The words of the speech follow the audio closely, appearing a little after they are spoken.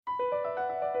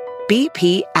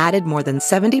BP added more than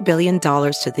 $70 billion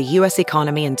to the U.S.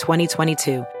 economy in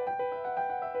 2022.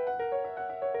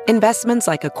 Investments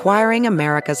like acquiring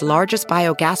America's largest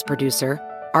biogas producer,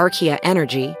 Archaea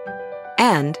Energy,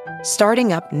 and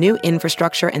starting up new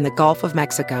infrastructure in the Gulf of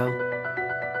Mexico.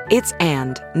 It's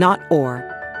and, not or.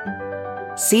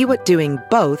 See what doing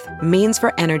both means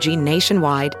for energy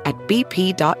nationwide at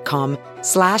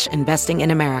bp.com/investing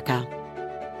in America.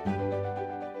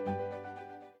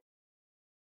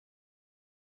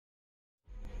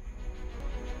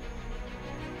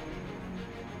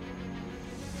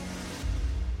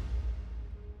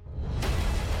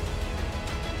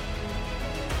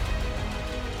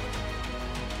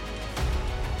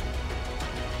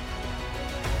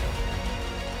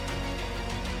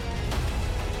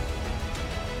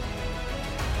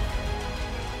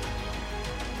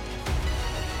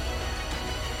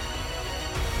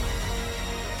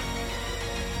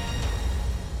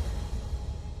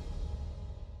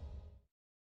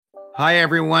 Hi,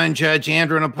 everyone. Judge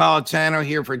Andrew Napolitano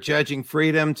here for Judging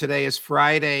Freedom. Today is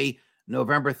Friday,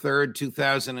 November 3rd,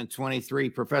 2023.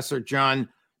 Professor John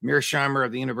Mearsheimer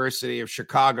of the University of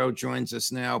Chicago joins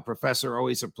us now. Professor,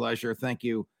 always a pleasure. Thank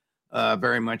you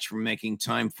very much for making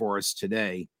time for us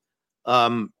today.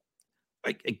 Given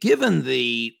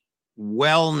the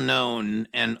well-known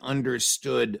and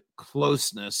understood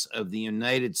closeness of the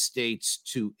United States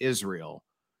to Israel,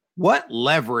 what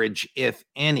leverage, if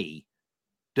any,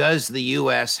 does the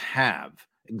U.S. have?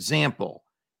 Example,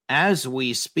 as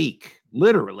we speak,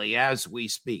 literally as we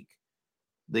speak,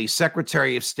 the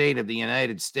Secretary of State of the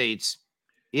United States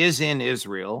is in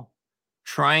Israel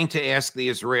trying to ask the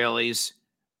Israelis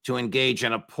to engage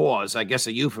in a pause, I guess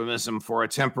a euphemism for a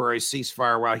temporary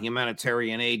ceasefire while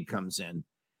humanitarian aid comes in.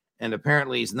 And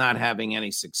apparently he's not having any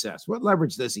success. What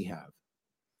leverage does he have?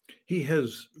 He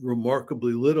has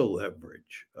remarkably little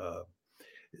leverage.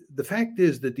 The fact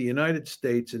is that the United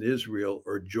States and Israel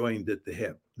are joined at the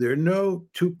hip. There are no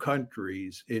two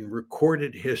countries in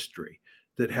recorded history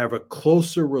that have a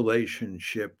closer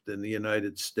relationship than the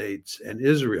United States and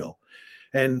Israel.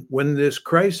 And when this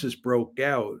crisis broke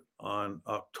out on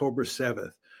October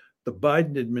 7th, the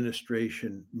Biden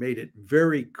administration made it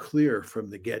very clear from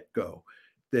the get-go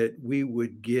that we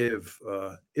would give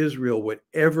Israel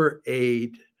whatever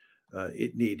aid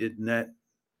it needed, and that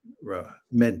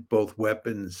meant both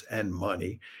weapons and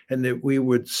money, and that we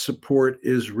would support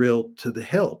Israel to the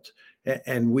hilt.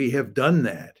 And we have done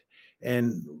that.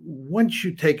 And once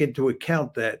you take into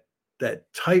account that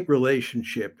tight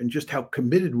relationship and just how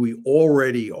committed we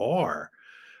already are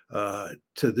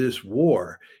to this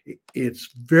war,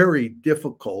 it's very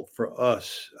difficult for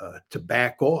us to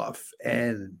back off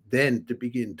and then to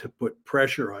begin to put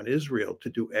pressure on Israel to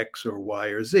do X or Y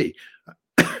or Z.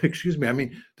 Excuse me. I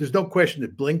mean, there's no question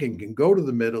that Blinken can go to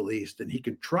the Middle East and he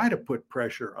can try to put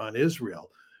pressure on Israel,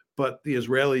 but the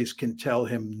Israelis can tell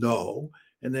him no.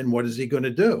 And then what is he going to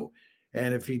do?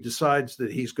 And if he decides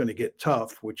that he's going to get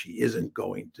tough, which he isn't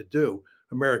going to do,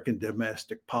 American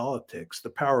domestic politics,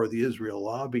 the power of the Israel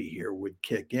lobby here would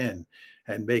kick in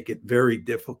and make it very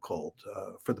difficult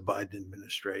for the Biden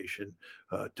administration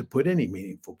to put any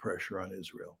meaningful pressure on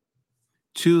Israel.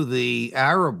 To the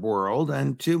Arab world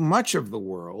and to much of the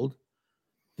world,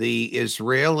 the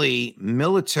Israeli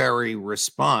military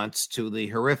response to the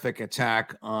horrific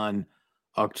attack on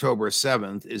October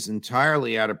 7th is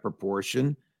entirely out of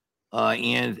proportion,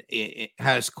 and it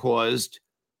has caused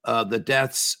the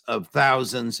deaths of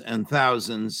thousands and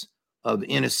thousands of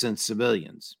innocent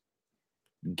civilians.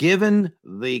 Given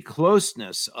the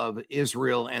closeness of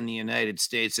Israel and the United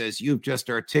States, as you've just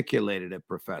articulated it,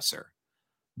 Professor,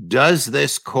 does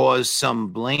this cause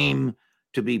some blame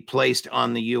to be placed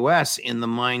on the U.S. in the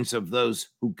minds of those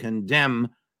who condemn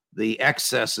the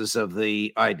excesses of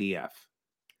the IDF?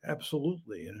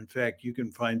 Absolutely. And in fact, you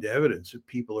can find evidence of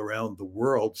people around the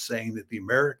world saying that the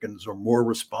Americans are more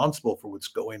responsible for what's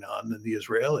going on than the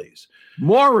Israelis.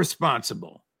 More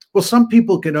responsible? Well, some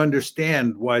people can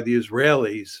understand why the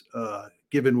Israelis,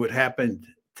 given what happened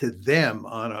to them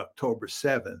on October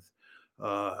 7th,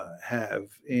 have,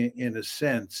 in a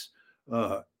sense,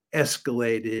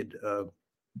 escalated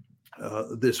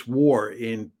this war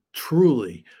in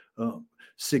truly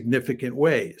significant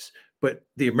ways. But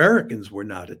the Americans were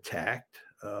not attacked.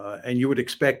 And you would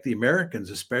expect the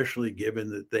Americans, especially given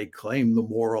that they claim the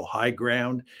moral high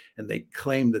ground and they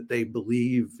claim that they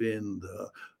believe in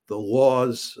the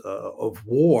laws of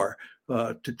war,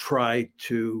 to try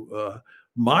to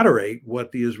moderate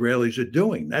what the Israelis are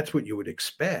doing. That's what you would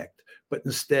expect. But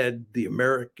instead, the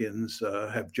Americans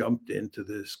have jumped into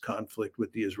this conflict with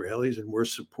the Israelis, and we're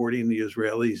supporting the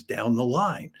Israelis down the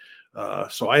line.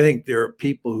 So I think there are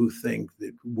people who think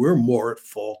that we're more at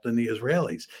fault than the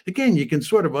Israelis. Again, you can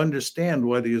sort of understand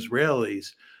why the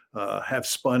Israelis have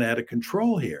spun out of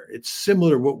control here. It's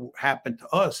similar to what happened to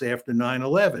us after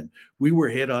 9/11. We were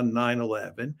hit on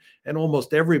 9/11, and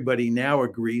almost everybody now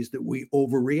agrees that we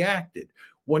overreacted.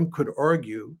 One could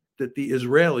argue that the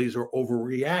Israelis are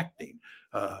overreacting.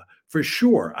 For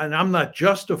sure. And I'm not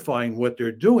justifying what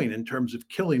they're doing in terms of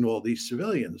killing all these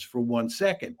civilians for 1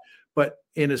 second. But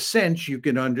in a sense, you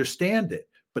can understand it.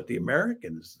 But the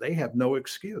Americans, they have no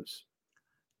excuse.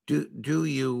 Do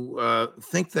you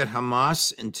think that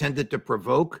Hamas intended to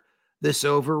provoke this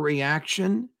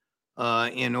overreaction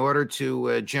in order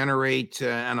to generate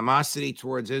animosity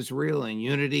towards Israel and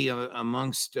unity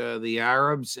amongst the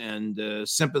Arabs and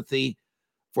sympathy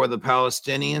for the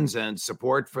Palestinians and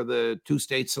support for the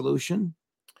two-state solution?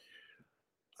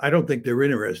 I don't think they're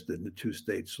interested in the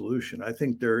two-state solution. I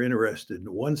think they're interested in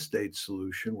the one-state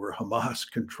solution where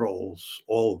Hamas controls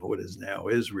all of what is now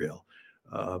Israel.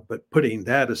 But putting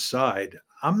that aside,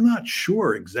 I'm not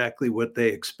sure exactly what they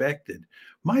expected.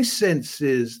 My sense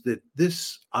is that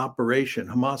this operation,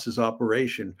 Hamas's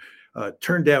operation,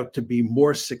 turned out to be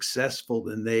more successful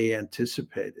than they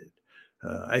anticipated.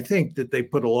 I think that they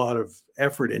put a lot of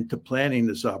effort into planning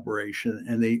this operation,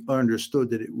 and they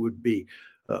understood that it would be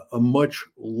a much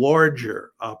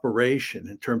larger operation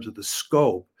in terms of the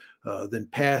scope than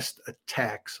past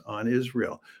attacks on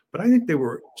Israel. But I think they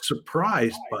were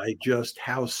surprised by just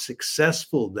how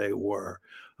successful they were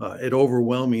at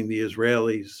overwhelming the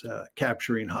Israelis,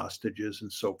 capturing hostages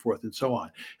and so forth and so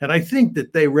on. And I think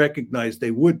that they recognized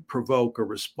they would provoke a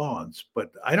response,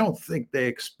 but I don't think they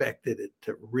expected it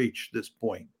to reach this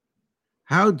point.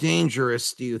 How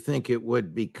dangerous do you think it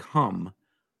would become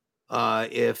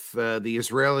if the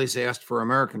Israelis asked for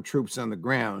American troops on the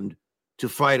ground to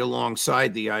fight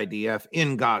alongside the IDF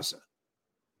in Gaza?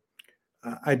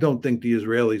 I don't think the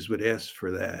Israelis would ask for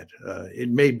that. It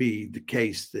may be the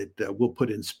case that we'll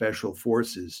put in special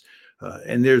forces.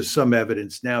 And there's some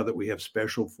evidence now that we have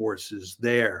special forces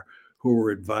there who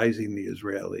are advising the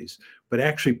Israelis. But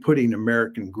actually putting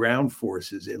American ground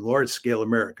forces in, large-scale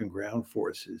American ground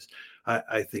forces,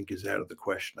 I think is out of the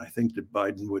question. I think that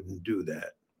Biden wouldn't do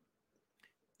that.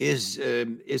 Is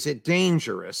it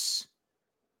dangerous?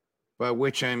 By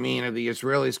which I mean, are the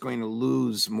Israelis going to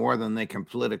lose more than they can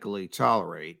politically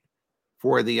tolerate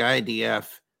for the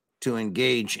IDF to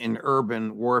engage in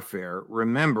urban warfare,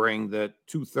 remembering that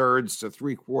 2/3 to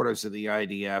 3/4 of the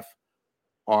IDF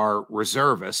are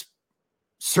reservists,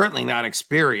 certainly not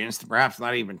experienced, perhaps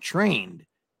not even trained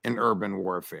in urban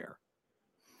warfare?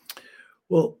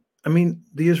 Well, I mean,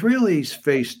 the Israelis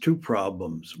face two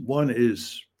problems. One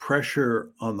is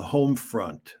pressure on the home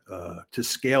front to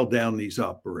scale down these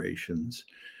operations.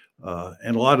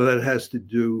 And a lot of that has to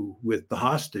do with the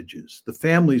hostages. The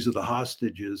families of the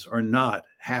hostages are not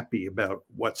happy about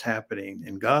what's happening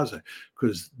in Gaza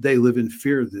because they live in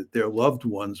fear that their loved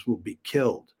ones will be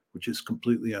killed, which is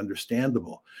completely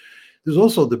understandable. There's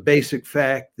also the basic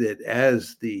fact that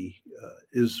as the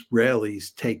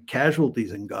Israelis take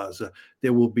casualties in Gaza,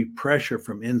 there will be pressure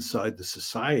from inside the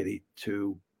society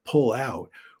to pull out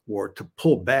or to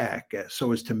pull back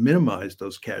so as to minimize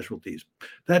those casualties.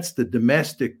 That's the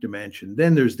domestic dimension.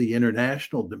 Then there's the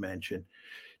international dimension.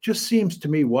 Just seems to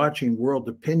me, watching world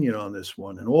opinion on this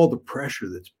one and all the pressure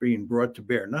that's being brought to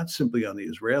bear, not simply on the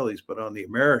Israelis, but on the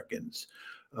Americans,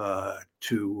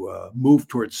 to move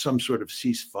towards some sort of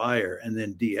ceasefire and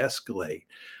then de-escalate.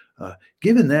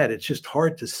 Given that, it's just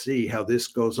hard to see how this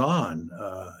goes on,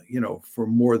 for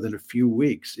more than a few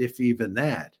weeks, if even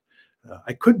that.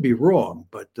 I could be wrong,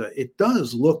 but it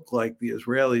does look like the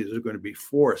Israelis are going to be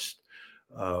forced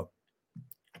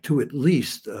to at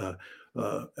least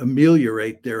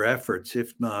ameliorate their efforts,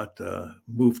 if not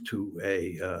move to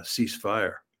a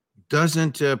ceasefire.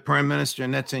 Doesn't Prime Minister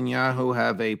Netanyahu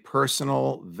have a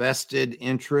personal vested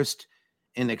interest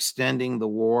in extending the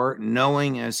war,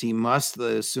 knowing as he must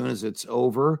that as soon as it's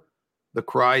over, the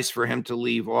cries for him to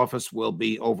leave office will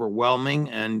be overwhelming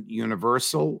and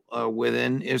universal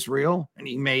within Israel? And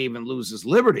he may even lose his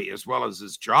liberty as well as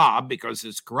his job because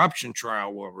his corruption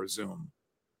trial will resume.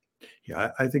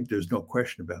 Yeah, I think there's no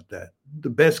question about that. The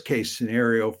best case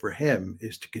scenario for him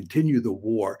is to continue the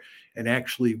war and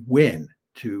actually win,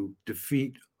 to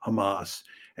defeat Hamas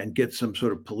and get some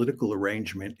sort of political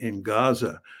arrangement in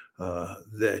Gaza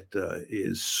that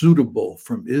is suitable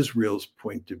from Israel's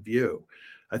point of view.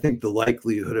 I think the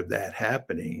likelihood of that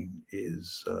happening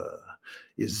is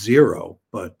zero,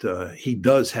 but he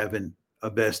does have a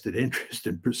vested interest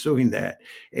in pursuing that.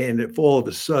 And if all of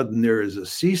a sudden there is a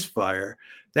ceasefire,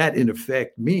 That, in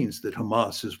effect, means that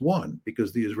Hamas has won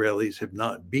because the Israelis have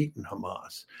not beaten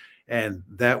Hamas. And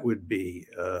that would be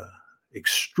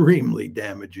extremely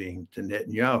damaging to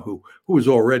Netanyahu, who is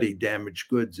already damaged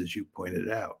goods, as you pointed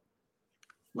out.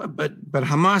 Well, but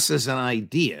Hamas is an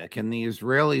idea. Can the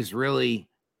Israelis really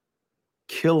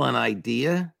kill an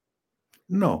idea?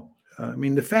 No. I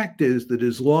mean, the fact is that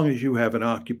as long as you have an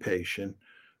occupation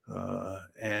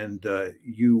and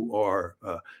you are,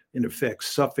 in effect,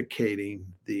 suffocating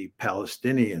the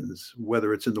Palestinians,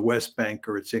 whether it's in the West Bank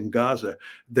or it's in Gaza,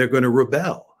 they're going to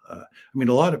rebel. I mean,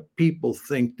 a lot of people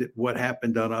think that what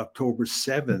happened on October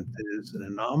 7th is an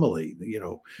anomaly.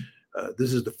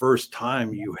 This is the first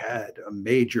time you had a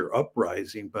major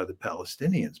uprising by the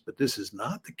Palestinians, but this is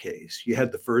not the case. You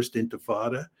had the first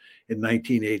Intifada in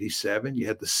 1987. You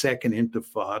had the second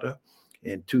Intifada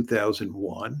in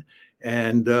 2001.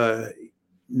 And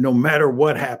no matter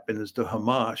what happens to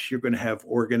Hamas, you're going to have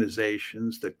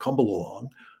organizations that come along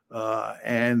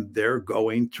and they're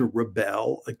going to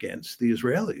rebel against the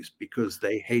Israelis because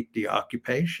they hate the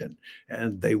occupation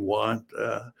and they want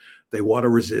to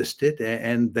resist it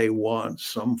and they want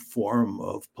some form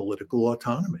of political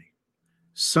autonomy.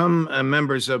 Some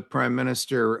members of Prime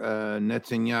Minister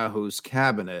Netanyahu's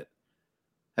cabinet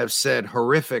have said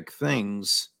horrific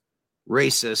things.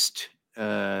 Racist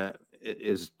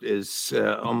is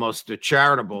almost a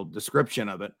charitable description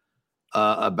of it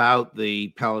about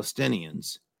the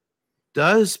Palestinians.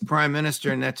 Does Prime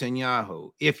Minister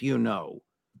Netanyahu, if you know,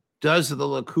 does the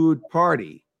Likud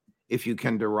party, if you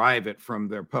can derive it from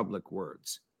their public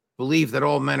words, believe that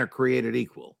all men are created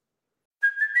equal?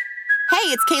 Hey,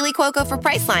 it's Kaylee Cuoco for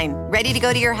Priceline. Ready to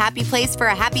go to your happy place for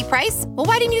a happy price? Well,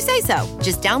 why didn't you say so?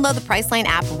 Just download the Priceline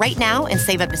app right now and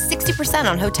save up to 60%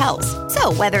 on hotels.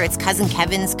 So whether it's Cousin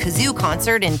Kevin's Kazoo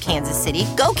concert in Kansas City,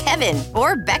 go Kevin,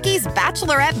 or Becky's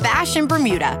Bachelorette Bash in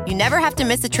Bermuda, you never have to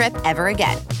miss a trip ever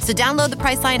again. So download the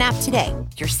Priceline app today.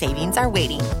 Your savings are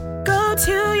waiting. Go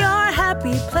to your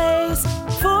happy place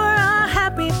for a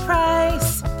happy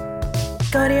price.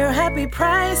 Go to your happy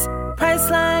price,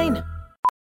 Priceline.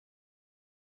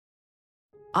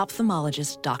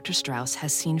 Ophthalmologist Dr. Strauss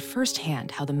has seen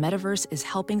firsthand how the metaverse is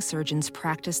helping surgeons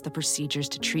practice the procedures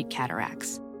to treat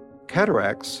cataracts.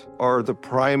 Cataracts are the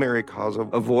primary cause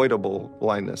of avoidable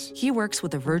blindness. He works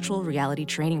with a virtual reality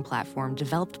training platform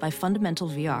developed by Fundamental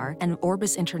VR and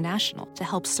Orbis International to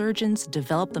help surgeons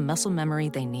develop the muscle memory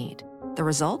they need. The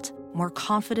result? More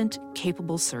confident,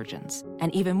 capable surgeons.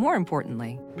 And even more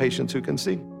importantly, patients who can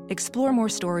see. Explore more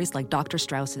stories like Dr.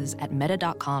 Strauss's at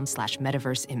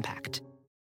meta.com/metaverseimpact.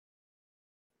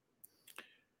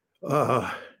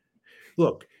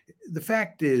 Look, the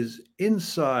fact is,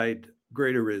 inside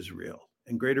Greater Israel,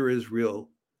 and Greater Israel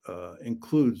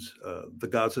includes the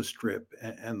Gaza Strip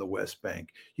and the West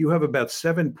Bank, you have about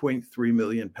 7.3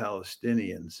 million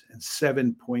Palestinians and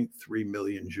 7.3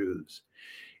 million Jews.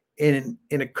 In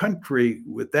a country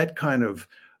with that kind of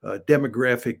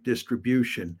demographic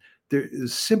distribution, there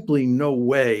is simply no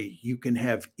way you can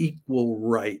have equal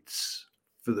rights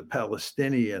for the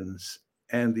Palestinians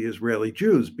and the Israeli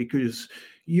Jews, because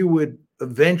you would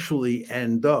eventually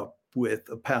end up with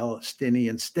a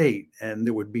Palestinian state and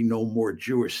there would be no more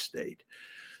Jewish state.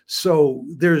 So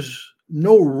there's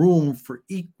no room for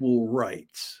equal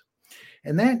rights.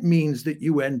 And that means that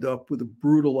you end up with a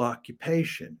brutal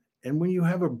occupation. And when you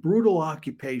have a brutal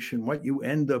occupation, what you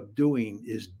end up doing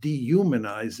is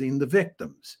dehumanizing the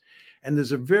victims. And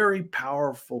there's a very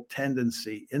powerful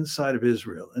tendency inside of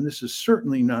Israel, and this is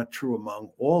certainly not true among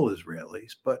all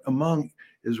Israelis, but among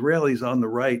Israelis on the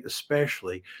right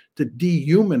especially, to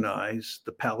dehumanize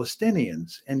the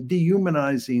Palestinians. And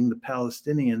dehumanizing the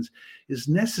Palestinians is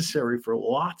necessary for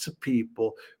lots of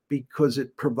people because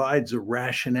it provides a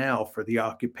rationale for the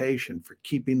occupation, for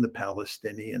keeping the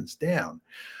Palestinians down.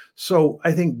 So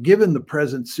I think given the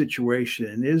present situation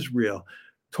in Israel,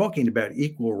 talking about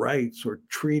equal rights or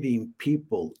treating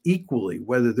people equally,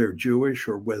 whether they're Jewish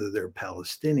or whether they're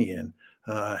Palestinian,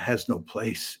 has no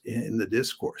place in the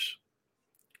discourse.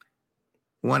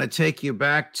 I want to take you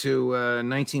back to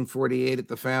 1948 at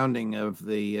the founding of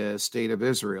the State of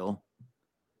Israel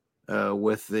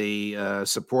with the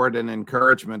support and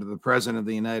encouragement of the President of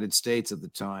the United States at the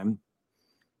time.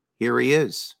 Here he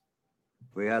is.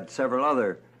 We had several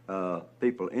other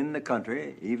people in the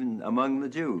country, even among the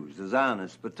Jews, the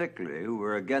Zionists particularly, who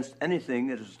were against anything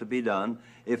that was to be done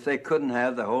if they couldn't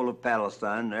have the whole of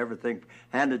Palestine and everything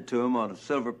handed to them on a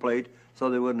silver plate so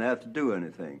they wouldn't have to do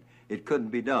anything. It couldn't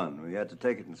be done. We had to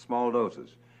take it in small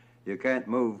doses. You can't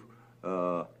move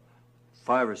 5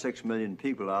 or 6 million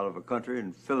people out of a country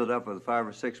and fill it up with 5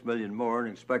 or 6 million more and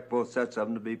expect both sets of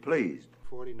them to be pleased.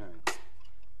 49.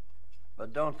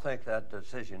 But don't think that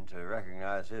decision to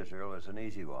recognize Israel is an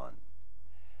easy one.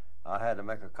 I had to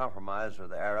make a compromise with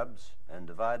the Arabs and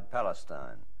divide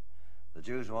Palestine. The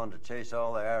Jews wanted to chase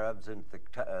all the Arabs into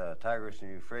the Tigris and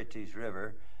Euphrates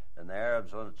River, and the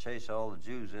Arabs wanted to chase all the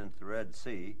Jews into the Red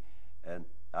Sea. And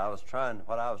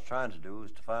what I was trying to do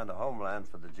was to find a homeland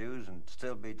for the Jews and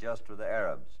still be just with the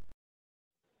Arabs.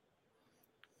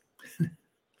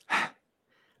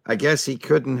 I guess he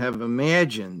couldn't have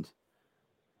imagined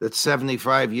that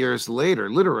 75 years later,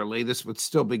 literally, this would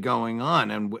still be going on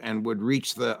and would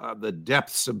reach the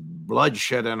depths of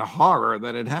bloodshed and horror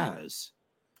that it has.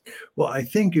 Well, I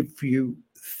think if you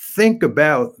think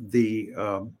about the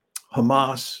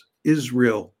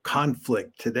Hamas-Israel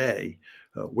conflict today,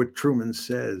 what Truman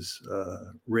says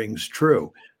rings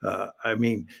true. I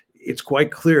mean, it's quite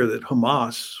clear that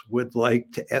Hamas would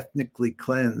like to ethnically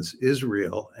cleanse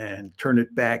Israel and turn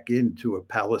it back into a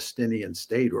Palestinian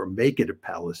state or make it a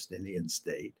Palestinian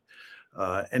state.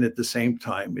 And at the same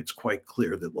time, it's quite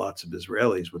clear that lots of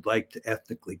Israelis would like to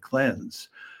ethnically cleanse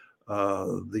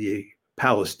the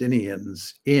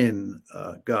Palestinians in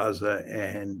Gaza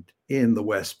and in the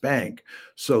West Bank,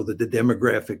 so that the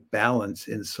demographic balance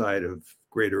inside of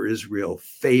Greater Israel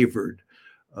favored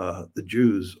the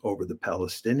Jews over the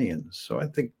Palestinians. So I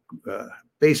think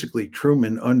basically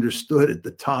Truman understood at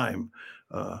the time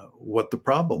what the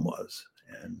problem was.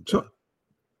 And so,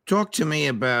 talk to me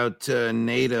about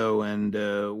NATO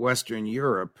and Western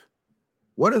Europe.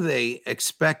 What do they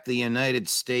expect the United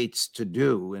States to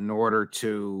do in order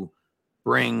to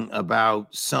bring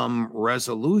about some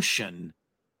resolution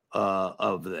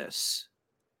of this?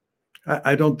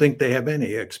 I don't think they have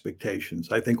any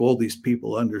expectations. I think all these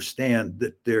people understand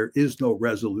that there is no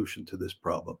resolution to this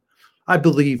problem. I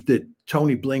believe that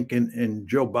Tony Blinken and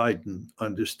Joe Biden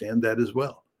understand that as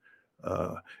well.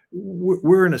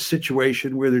 We're in a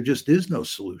situation where there just is no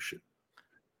solution.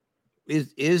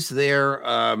 Is there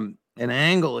an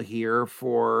angle here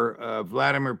for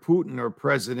Vladimir Putin or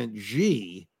President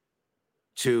Xi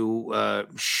to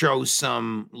show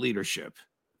some leadership?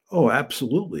 Oh,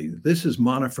 absolutely. This is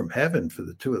manna from heaven for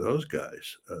the two of those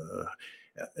guys.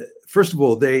 First of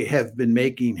all, they have been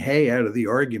making hay out of the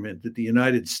argument that the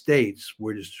United States,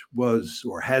 which was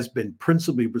or has been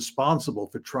principally responsible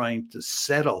for trying to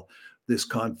settle this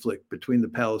conflict between the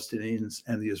Palestinians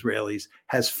and the Israelis,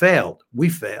 has failed. We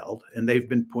failed, and they've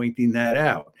been pointing that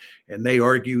out. And they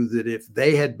argue that if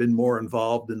they had been more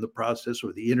involved in the process,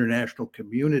 or the international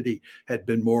community had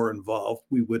been more involved,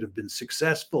 we would have been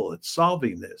successful at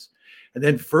solving this. And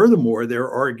then furthermore,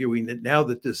 they're arguing that now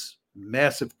that this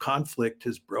massive conflict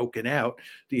has broken out,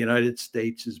 the United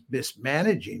States is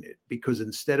mismanaging it, because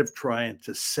instead of trying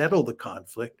to settle the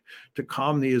conflict, to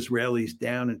calm the Israelis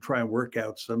down and try and work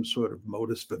out some sort of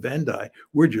modus vivendi,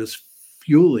 we're just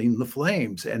fueling the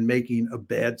flames and making a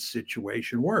bad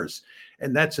situation worse.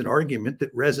 And that's an argument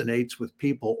that resonates with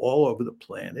people all over the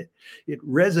planet. It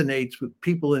resonates with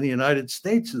people in the United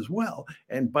States as well.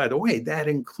 And by the way, that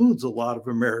includes a lot of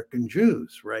American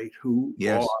Jews, right, who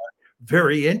yes. are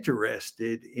very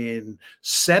interested in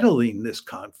settling this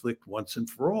conflict once and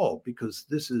for all, because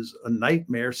this is a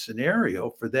nightmare scenario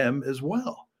for them as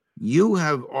well. You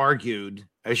have argued,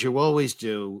 as you always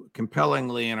do,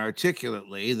 compellingly and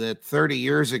articulately, that 30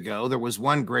 years ago there was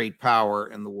one great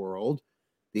power in the world,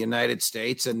 the United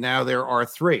States, and now there are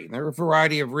three. There are a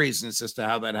variety of reasons as to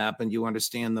how that happened. You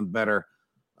understand them better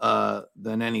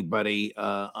than anybody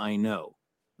I know.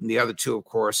 And the other two, of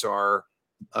course, are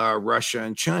Russia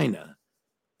and China.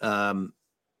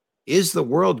 Is the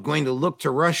world going to look to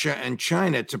Russia and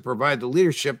China to provide the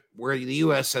leadership where the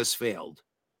U.S. has failed?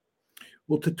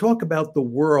 Well, to talk about the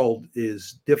world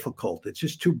is difficult. It's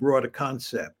just too broad a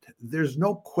concept. There's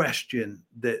no question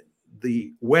that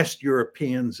the West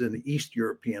Europeans and the East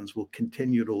Europeans will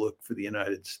continue to look to the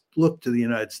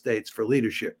United States for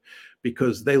leadership,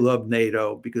 because they love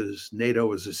NATO, because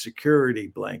NATO is a security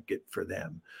blanket for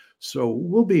them. So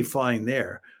we'll be fine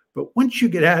there. But once you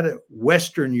get out of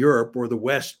Western Europe, or the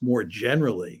West more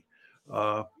generally,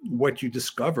 what you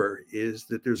discover is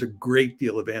that there's a great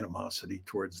deal of animosity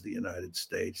towards the United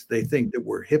States. They think that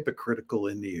we're hypocritical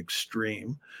in the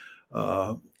extreme.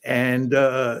 And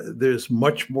there's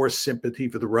much more sympathy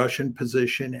for the Russian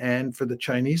position and for the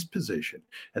Chinese position.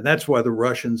 And that's why the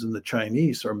Russians and the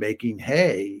Chinese are making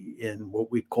hay in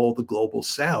what we call the global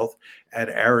South at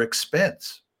our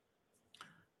expense.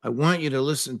 I want you to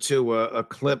listen to a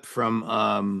clip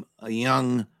from a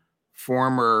young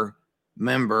former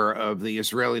member of the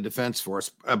Israeli Defense Force,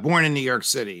 born in New York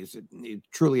City. He's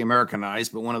truly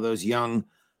Americanized, but one of those young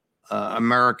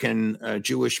American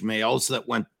Jewish males that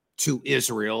went to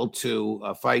Israel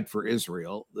to fight for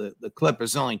Israel. The clip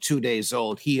is only 2 days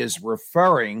old. He is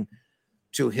referring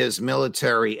to his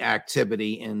military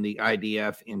activity in the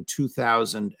IDF in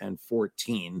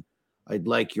 2014. I'd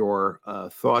like your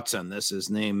thoughts on this. His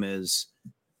name is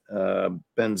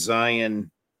Benzion.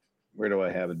 Where do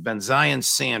I have it? Benzion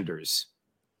Sanders.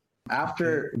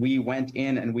 After we went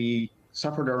in and we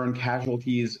suffered our own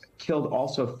casualties, killed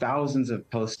also thousands of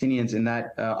Palestinians in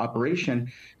that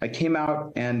operation, I came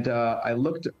out and I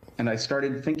looked and I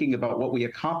started thinking about what we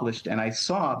accomplished. And I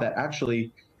saw that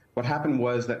actually what happened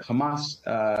was that Hamas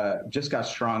just got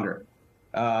stronger.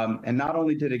 And not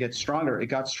only did it get stronger, it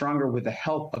got stronger with the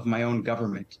help of my own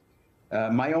government.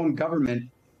 My own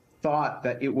government thought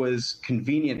that it was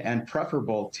convenient and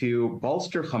preferable to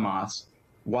bolster Hamas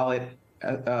while it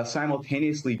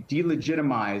simultaneously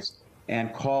delegitimized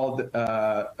and called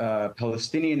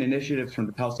Palestinian initiatives from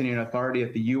the Palestinian Authority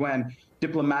at the UN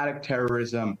diplomatic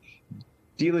terrorism,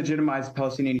 delegitimized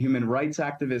Palestinian human rights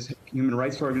activists, human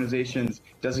rights organizations,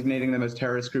 designating them as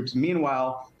terrorist groups,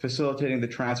 meanwhile facilitating the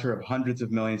transfer of hundreds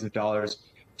of millions of dollars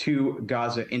to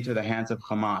Gaza into the hands of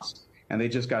Hamas. And they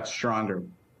just got stronger.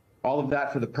 All of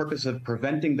that for the purpose of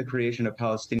preventing the creation of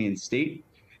Palestinian state,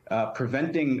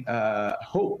 preventing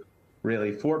hope,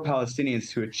 really, for Palestinians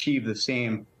to achieve the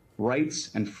same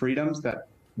rights and freedoms that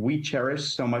we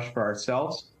cherish so much for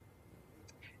ourselves.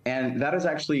 And that is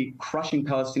actually crushing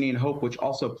Palestinian hope, which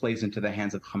also plays into the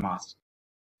hands of Hamas.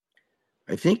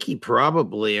 I think he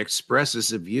probably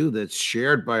expresses a view that's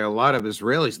shared by a lot of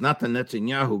Israelis, not the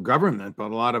Netanyahu government, but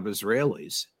a lot of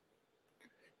Israelis.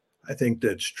 I think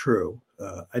that's true.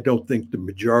 I don't think the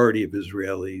majority of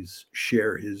Israelis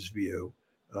share his view.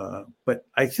 But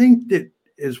I think that,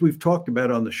 as we've talked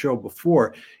about on the show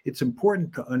before, it's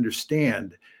important to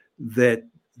understand that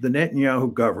the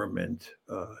Netanyahu government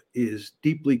is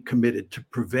deeply committed to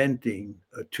preventing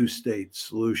a two-state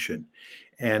solution.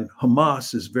 And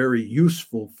Hamas is very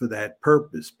useful for that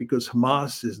purpose because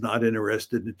Hamas is not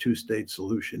interested in a two-state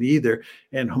solution either.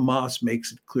 And Hamas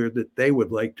makes it clear that they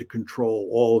would like to control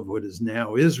all of what is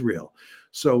now Israel.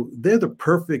 So they're the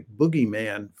perfect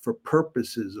boogeyman for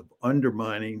purposes of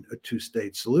undermining a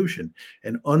two-state solution.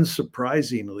 And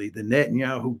unsurprisingly, the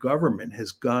Netanyahu government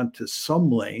has gone to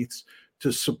some lengths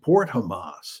to support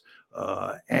Hamas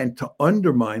and to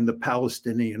undermine the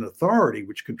Palestinian Authority,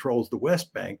 which controls the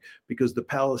West Bank, because the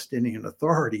Palestinian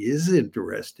Authority is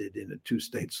interested in a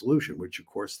two-state solution, which, of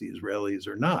course, the Israelis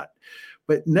are not.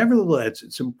 But nevertheless,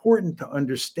 it's important to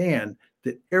understand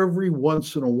that every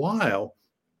once in a while,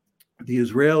 the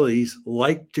Israelis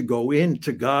like to go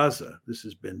into Gaza. This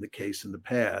has been the case in the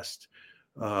past.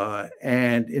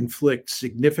 And inflict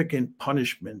significant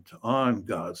punishment on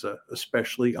Gaza,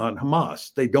 especially on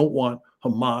Hamas. They don't want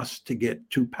Hamas to get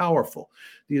too powerful.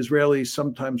 The Israelis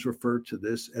sometimes refer to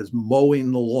this as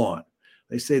mowing the lawn.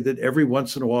 They say that every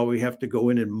once in a while we have to go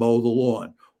in and mow the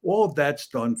lawn. All of that's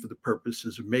done for the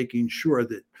purposes of making sure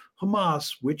that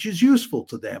Hamas, which is useful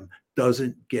to them,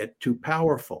 doesn't get too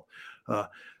powerful.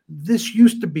 This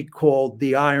used to be called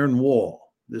the Iron Wall.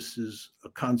 This is a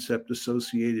concept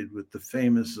associated with the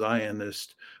famous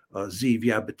Zionist Zeev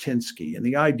Jabotinsky. And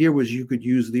the idea was you could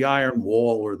use the iron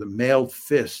wall or the mailed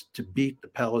fist to beat the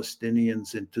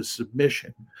Palestinians into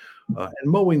submission. And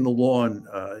mowing the lawn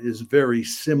is very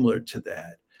similar to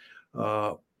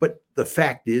that. But the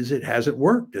fact is it hasn't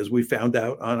worked, as we found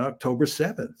out on October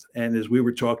 7th. And as we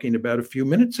were talking about a few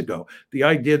minutes ago, the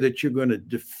idea that you're going to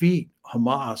defeat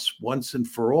Hamas once and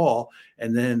for all,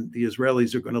 and then the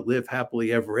Israelis are going to live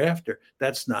happily ever after,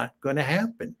 that's not going to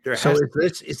happen. So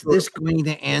is this going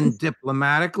to end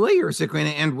diplomatically, or is it going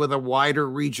to end with a wider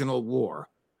regional war?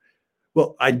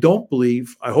 Well, I don't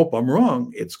believe, I hope I'm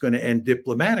wrong, it's going to end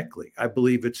diplomatically. I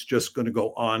believe it's just going to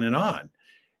go on and on.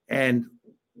 And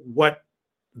what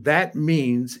that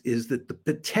means is that the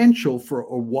potential for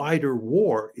a wider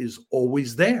war is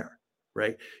always there,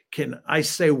 right? Can I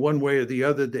say one way or the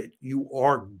other that you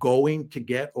are going to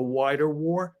get a wider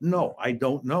war? No, I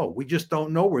don't know. We just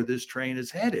don't know where this train is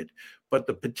headed. But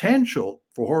the potential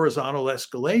for horizontal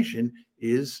escalation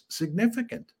is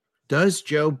significant. Does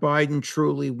Joe Biden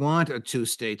truly want a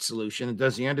two-state solution? And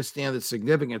does he understand the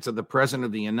significance of the President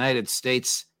of the United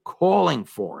States calling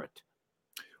for it?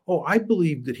 Oh, I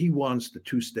believe that he wants the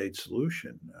two-state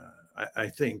solution. I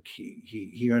think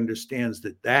he understands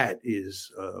that that is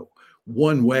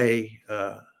one way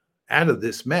out of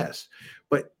this mess.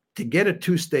 But to get a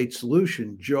two-state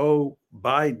solution, Joe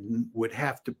Biden would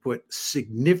have to put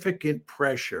significant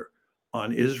pressure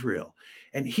on Israel.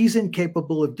 And he's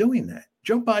incapable of doing that.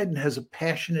 Joe Biden has a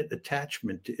passionate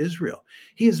attachment to Israel.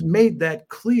 He has made that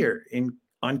clear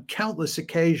on countless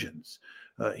occasions.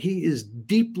 He is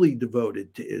deeply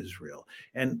devoted to Israel.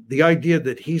 And the idea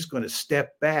that he's going to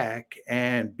step back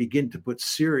and begin to put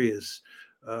serious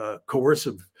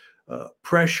coercive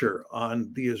pressure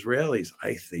on the Israelis,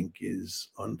 I think, is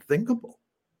unthinkable.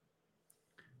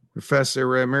 Professor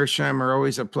Mearsheimer,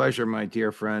 always a pleasure, my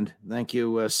dear friend. Thank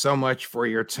you so much for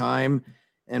your time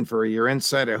and for your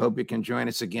insight. I hope you can join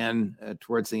us again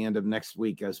towards the end of next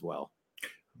week as well.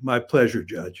 My pleasure,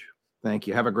 Judge. Thank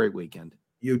you. Have a great weekend.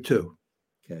 You too.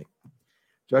 Okay.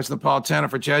 Judge Napolitano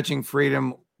for Judging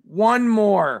Freedom. One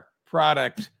more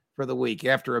product for the week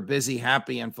after a busy,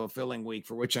 happy, and fulfilling week,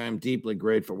 for which I am deeply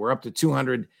grateful. We're up to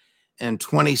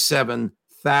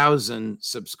 227,000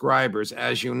 subscribers.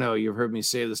 As you know, you've heard me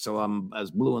say this till I'm as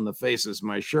blue in the face as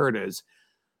my shirt is,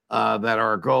 that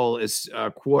our goal is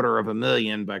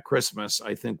 250,000 by Christmas.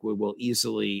 I think we will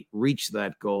easily reach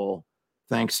that goal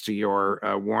thanks to your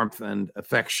warmth and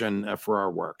affection for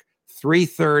our work.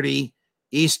 3:30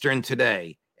 Eastern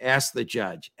today. Ask the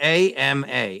Judge.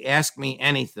 AMA. Ask me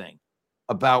anything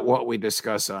about what we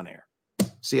discuss on air.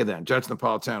 See you then. Judge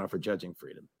Napolitano for Judging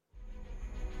Freedom.